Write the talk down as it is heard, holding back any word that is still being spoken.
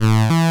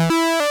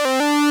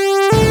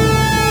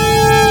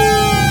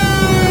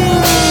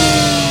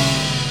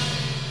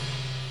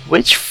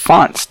Which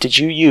fonts did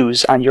you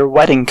use on your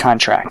wedding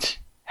contract?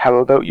 How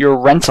about your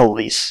rental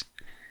lease?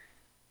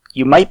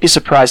 You might be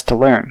surprised to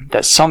learn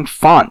that some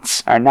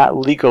fonts are not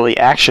legally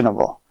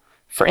actionable.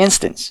 For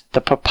instance,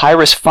 the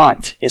Papyrus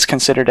font is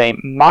considered a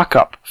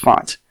mock-up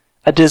font,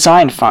 a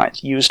design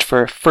font used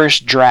for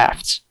first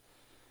drafts.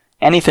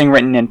 Anything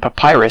written in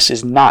Papyrus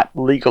is not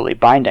legally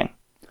binding.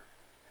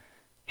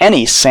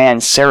 Any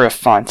sans serif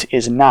font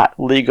is not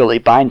legally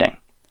binding.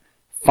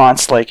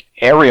 Fonts like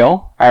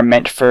Arial are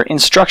meant for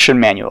instruction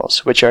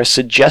manuals, which are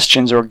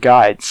suggestions or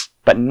guides,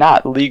 but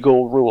not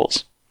legal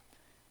rules.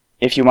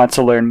 If you want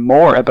to learn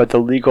more about the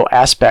legal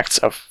aspects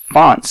of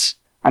fonts,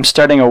 I'm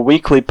starting a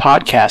weekly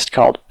podcast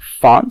called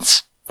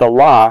Fonts, the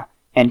Law,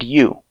 and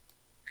You,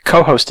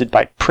 co-hosted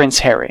by Prince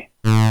Harry.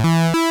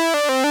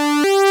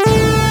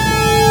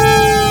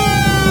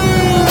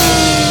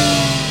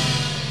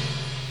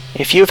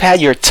 If you've had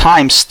your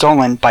time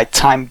stolen by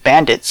time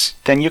bandits,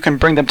 then you can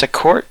bring them to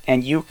court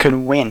and you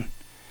can win.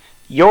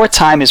 Your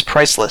time is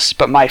priceless,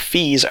 but my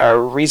fees are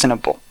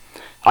reasonable.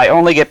 I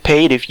only get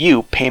paid if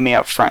you pay me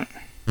up front.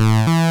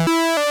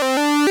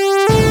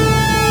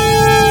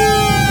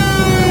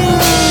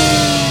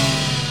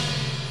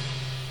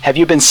 Have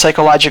you been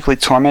psychologically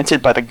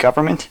tormented by the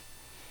government?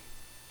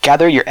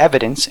 Gather your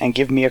evidence and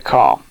give me a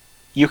call.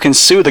 You can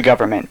sue the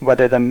government,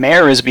 whether the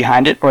mayor is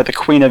behind it or the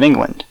Queen of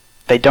England.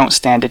 They don't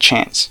stand a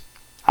chance.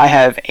 I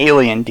have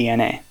alien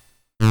DNA.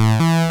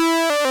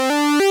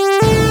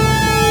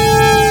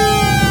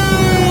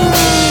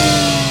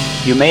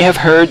 You may have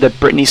heard that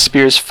Britney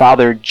Spears'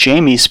 father,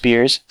 Jamie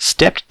Spears,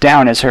 stepped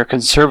down as her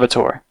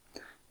conservator.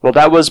 Well,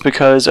 that was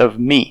because of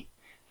me.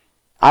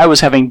 I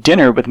was having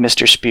dinner with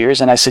Mr. Spears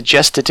and I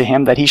suggested to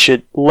him that he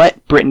should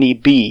let Britney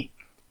be,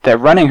 that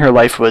running her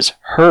life was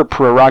her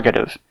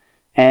prerogative,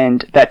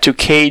 and that to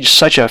cage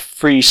such a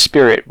free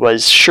spirit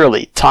was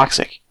surely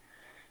toxic.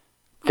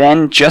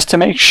 Then, just to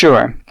make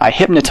sure, I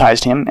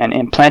hypnotized him and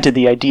implanted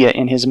the idea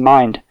in his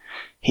mind.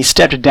 He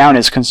stepped down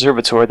as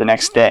conservator the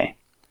next day.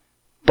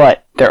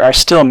 But there are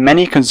still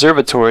many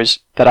conservators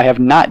that I have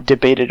not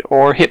debated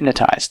or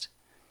hypnotized.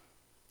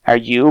 Are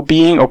you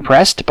being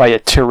oppressed by a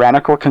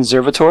tyrannical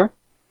conservator?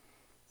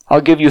 I'll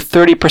give you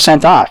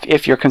 30% off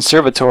if your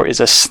conservator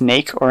is a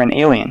snake or an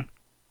alien.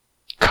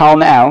 Call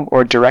now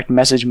or direct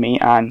message me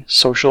on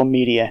social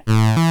media.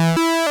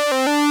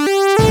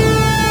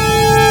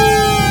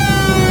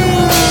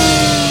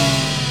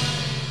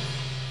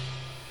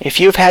 If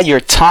you've had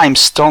your time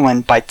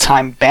stolen by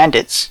time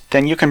bandits,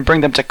 then you can bring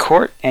them to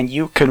court and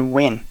you can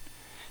win.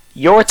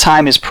 Your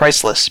time is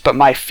priceless, but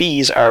my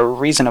fees are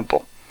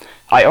reasonable.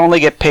 I only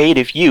get paid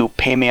if you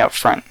pay me up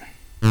front.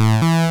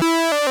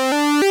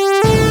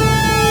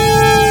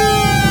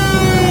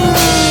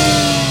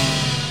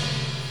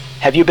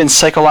 Have you been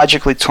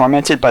psychologically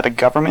tormented by the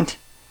government?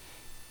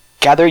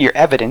 Gather your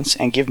evidence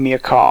and give me a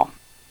call.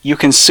 You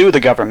can sue the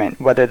government,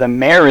 whether the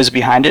mayor is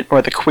behind it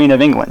or the Queen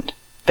of England.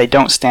 They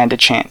don't stand a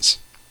chance.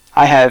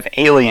 I have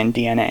alien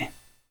DNA.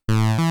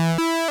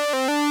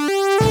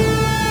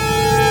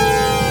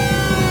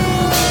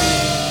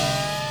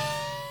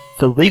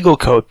 The legal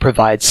code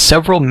provides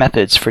several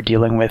methods for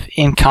dealing with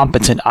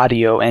incompetent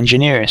audio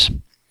engineers.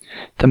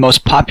 The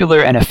most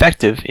popular and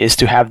effective is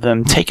to have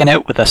them taken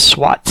out with a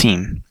SWAT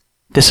team.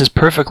 This is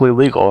perfectly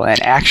legal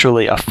and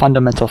actually a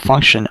fundamental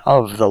function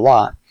of the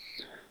law.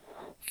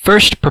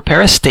 First,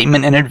 prepare a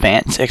statement in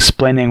advance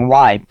explaining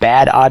why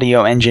bad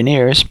audio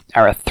engineers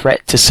are a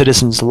threat to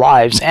citizens'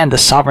 lives and the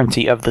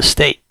sovereignty of the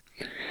state.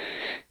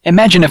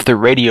 Imagine if the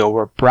radio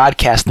were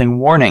broadcasting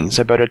warnings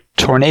about a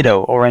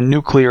tornado or a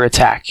nuclear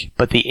attack,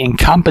 but the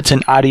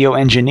incompetent audio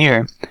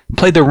engineer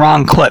played the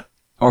wrong clip,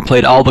 or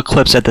played all the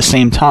clips at the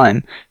same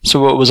time,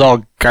 so it was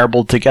all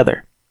garbled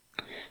together.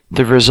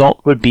 The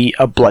result would be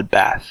a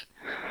bloodbath.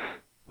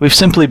 We've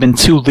simply been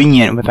too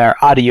lenient with our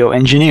audio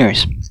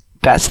engineers.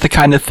 That's the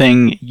kind of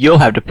thing you'll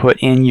have to put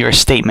in your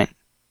statement.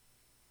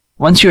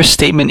 Once your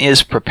statement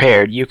is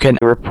prepared, you can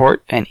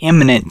report an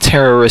imminent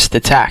terrorist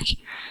attack,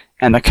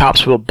 and the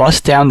cops will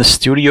bust down the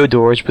studio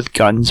doors with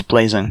guns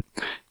blazing.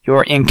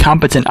 Your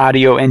incompetent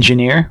audio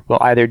engineer will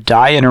either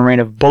die in a rain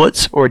of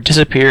bullets or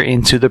disappear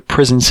into the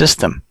prison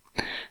system.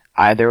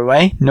 Either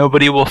way,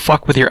 nobody will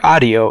fuck with your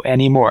audio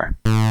anymore.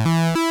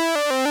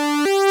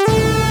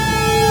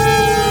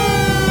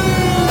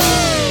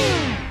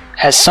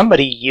 Has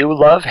somebody you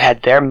love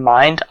had their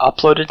mind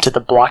uploaded to the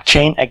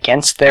blockchain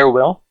against their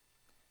will?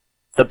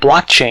 The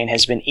blockchain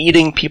has been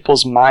eating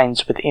people's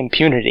minds with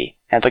impunity,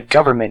 and the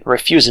government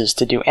refuses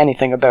to do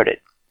anything about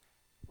it.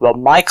 Well,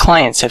 my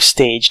clients have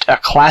staged a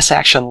class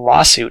action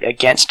lawsuit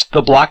against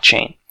the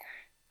blockchain,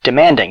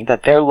 demanding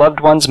that their loved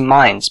ones'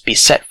 minds be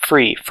set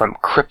free from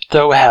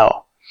crypto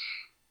hell.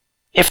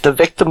 If the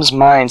victims'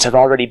 minds have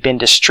already been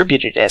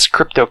distributed as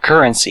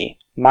cryptocurrency,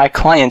 my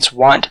clients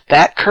want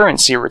that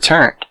currency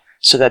returned,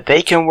 so that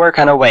they can work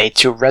on a way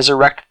to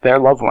resurrect their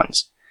loved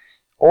ones,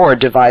 or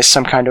devise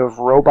some kind of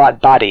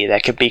robot body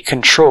that could be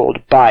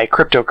controlled by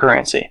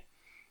cryptocurrency.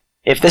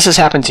 If this has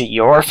happened to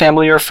your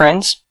family or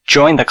friends,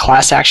 join the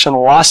class action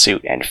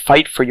lawsuit and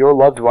fight for your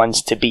loved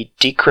ones to be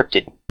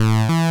decrypted.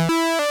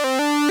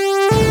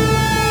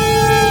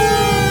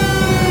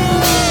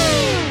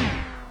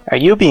 Are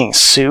you being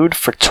sued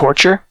for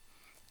torture?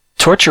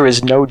 Torture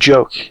is no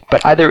joke,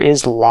 but either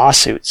is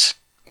lawsuits.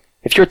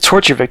 If your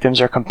torture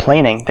victims are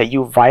complaining that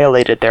you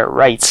violated their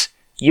rights,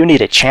 you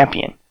need a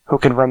champion who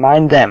can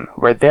remind them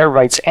where their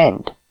rights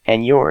end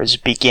and yours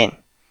begin.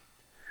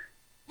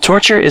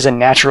 Torture is a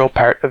natural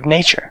part of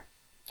nature.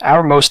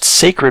 Our most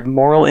sacred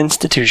moral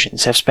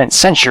institutions have spent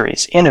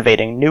centuries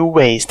innovating new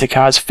ways to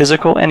cause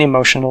physical and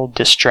emotional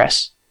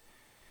distress.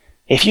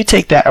 If you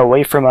take that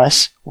away from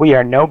us, we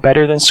are no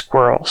better than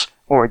squirrels,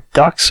 or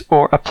ducks,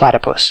 or a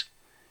platypus.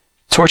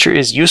 Torture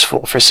is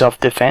useful for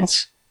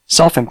self-defense,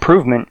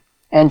 self-improvement,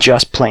 and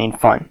just plain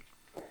fun.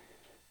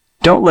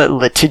 Don't let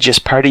litigious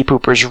party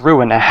poopers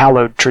ruin a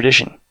hallowed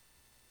tradition.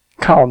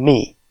 Call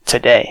me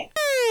today.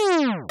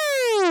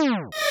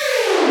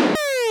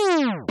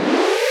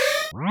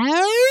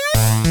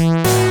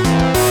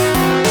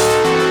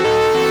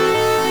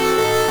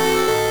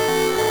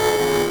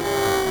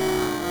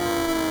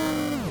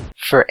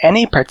 For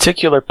any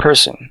particular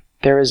person,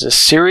 there is a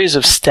series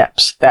of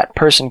steps that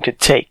person could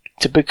take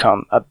to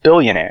become a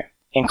billionaire,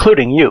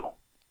 including you.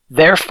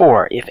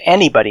 Therefore, if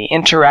anybody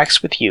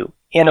interacts with you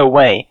in a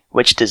way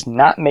which does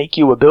not make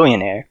you a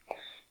billionaire,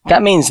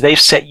 that means they've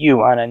set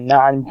you on a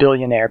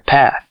non-billionaire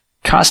path,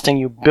 costing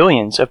you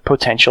billions of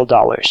potential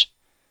dollars.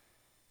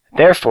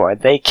 Therefore,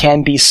 they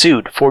can be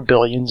sued for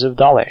billions of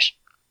dollars.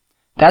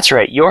 That's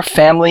right, your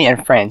family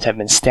and friends have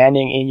been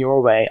standing in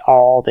your way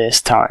all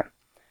this time.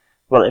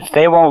 Well, if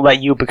they won't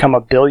let you become a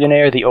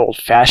billionaire the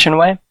old-fashioned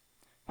way,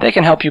 they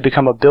can help you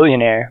become a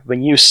billionaire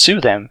when you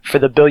sue them for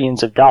the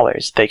billions of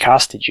dollars they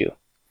costed you.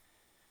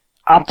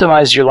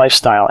 Optimize your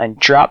lifestyle and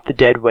drop the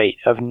dead weight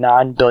of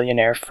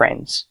non-billionaire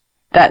friends.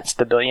 That's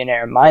the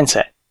billionaire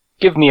mindset.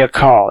 Give me a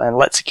call and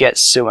let's get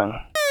suing.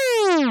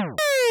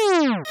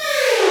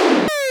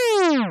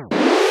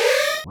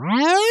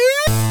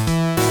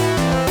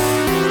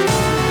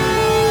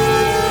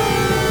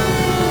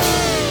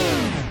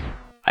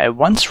 I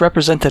once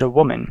represented a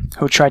woman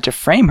who tried to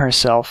frame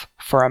herself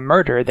for a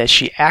murder that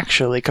she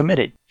actually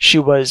committed. She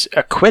was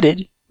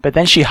acquitted, but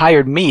then she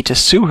hired me to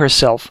sue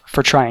herself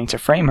for trying to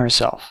frame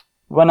herself.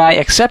 When I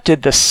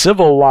accepted the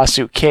civil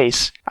lawsuit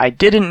case, I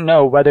didn't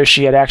know whether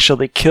she had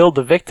actually killed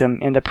the victim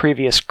in the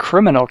previous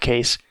criminal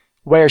case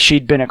where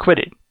she'd been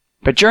acquitted.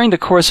 But during the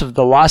course of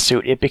the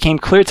lawsuit, it became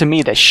clear to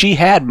me that she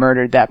had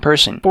murdered that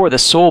person for the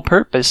sole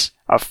purpose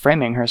of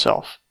framing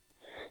herself.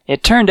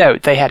 It turned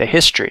out they had a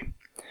history.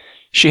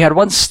 She had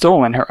once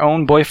stolen her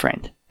own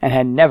boyfriend and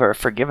had never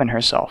forgiven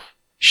herself.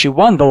 She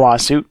won the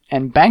lawsuit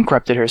and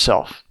bankrupted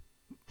herself,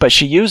 but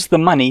she used the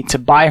money to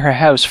buy her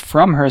house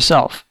from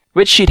herself,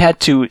 which she'd had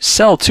to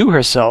sell to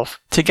herself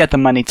to get the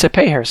money to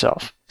pay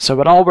herself.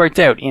 So it all worked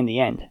out in the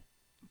end.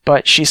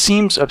 But she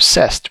seems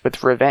obsessed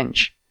with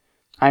revenge.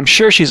 I'm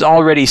sure she's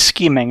already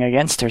scheming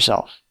against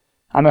herself.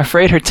 I'm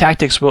afraid her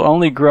tactics will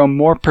only grow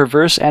more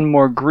perverse and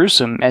more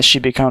gruesome as she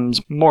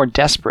becomes more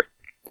desperate.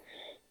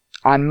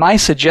 On my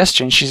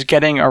suggestion, she's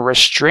getting a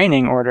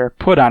restraining order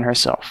put on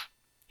herself.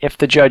 If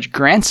the judge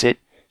grants it,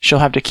 she'll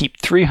have to keep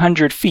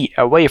 300 feet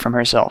away from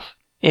herself.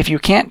 If you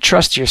can't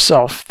trust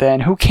yourself,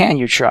 then who can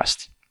you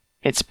trust?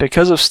 It's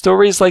because of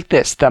stories like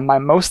this that my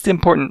most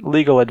important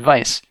legal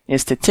advice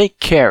is to take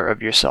care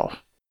of yourself.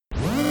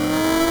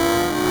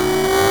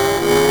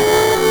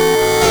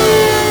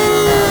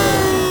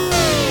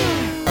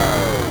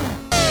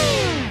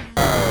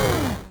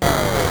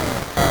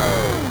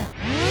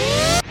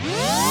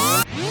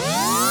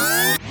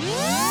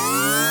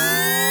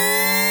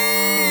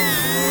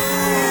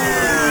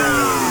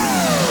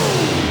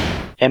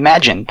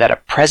 Imagine that a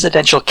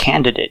presidential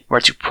candidate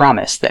were to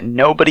promise that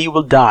nobody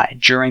will die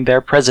during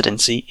their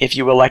presidency if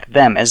you elect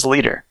them as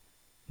leader.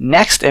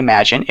 Next,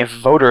 imagine if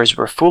voters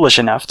were foolish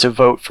enough to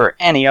vote for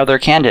any other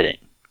candidate.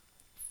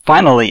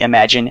 Finally,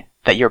 imagine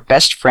that your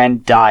best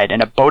friend died in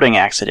a boating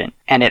accident,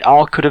 and it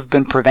all could have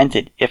been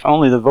prevented if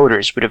only the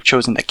voters would have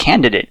chosen the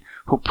candidate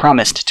who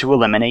promised to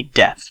eliminate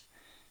death.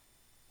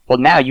 Well,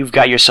 now you've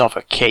got yourself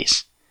a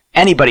case.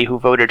 Anybody who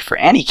voted for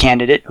any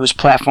candidate whose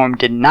platform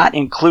did not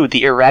include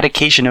the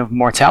eradication of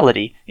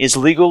mortality is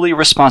legally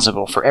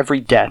responsible for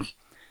every death.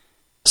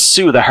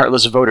 Sue the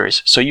heartless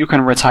voters so you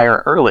can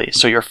retire early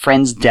so your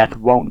friend's death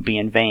won't be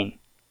in vain.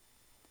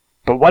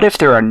 But what if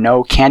there are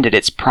no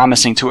candidates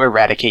promising to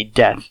eradicate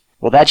death?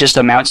 Well, that just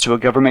amounts to a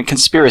government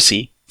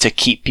conspiracy to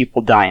keep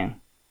people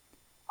dying.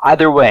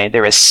 Either way,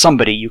 there is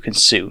somebody you can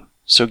sue,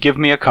 so give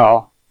me a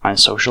call on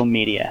social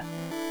media.